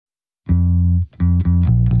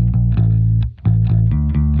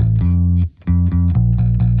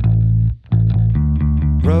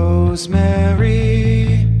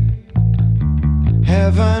rosemary.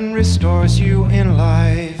 Heaven restores you in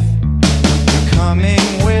life. You're coming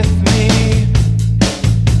with me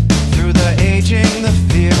through the aging, the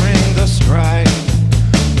fearing, the strife.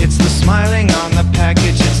 It's the smiling on the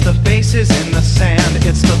package, it's the faces in the sand.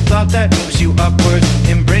 It's the thought that moves you upward,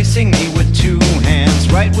 embracing me with two hands.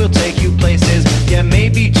 Right, we'll take you places, yeah,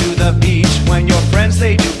 maybe to the beach. When your friends,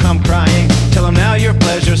 they do come crying, tell them now your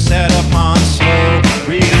pleasure's set upon slow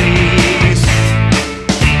release.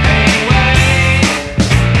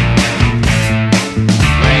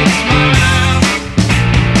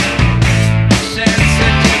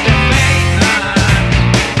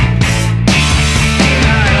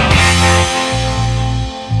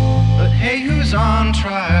 On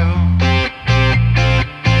trial,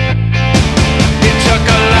 it took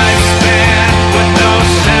a lifespan with no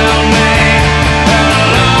cellmate, a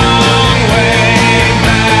long way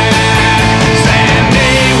back.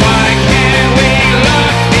 Sandy, why can't we look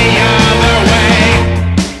the other way?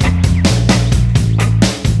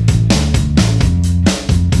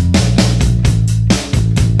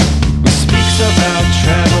 We speaks about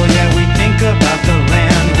travel, yeah, we think about the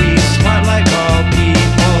land. We smart like all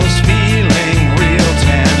people's feeling.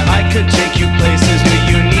 Could take you places, do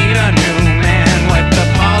you need a new man? Wipe the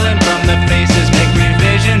pollen from the faces, make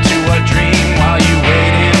revision to a dream while you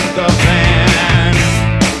wait in the van.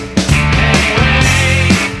 Anyway,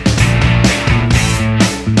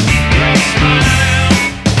 great smile,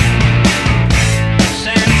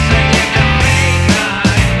 sensing a late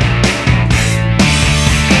night.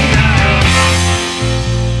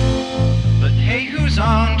 But hey, who's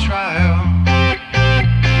on trial?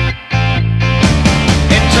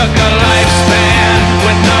 Took a lifespan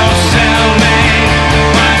with no cellmate,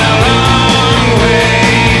 find a long way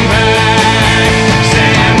back.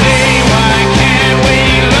 Sandy, why can't we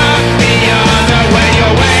look the other way?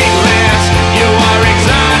 You're weightless, you are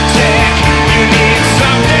exotic, you need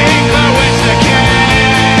something for which to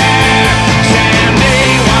care. Sandy,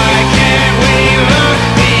 why can't we look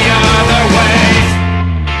the other way?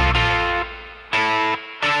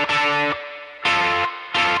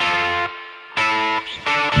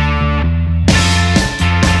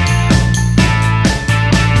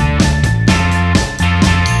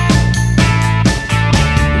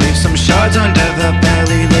 Shards under the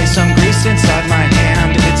belly, lay some grease inside my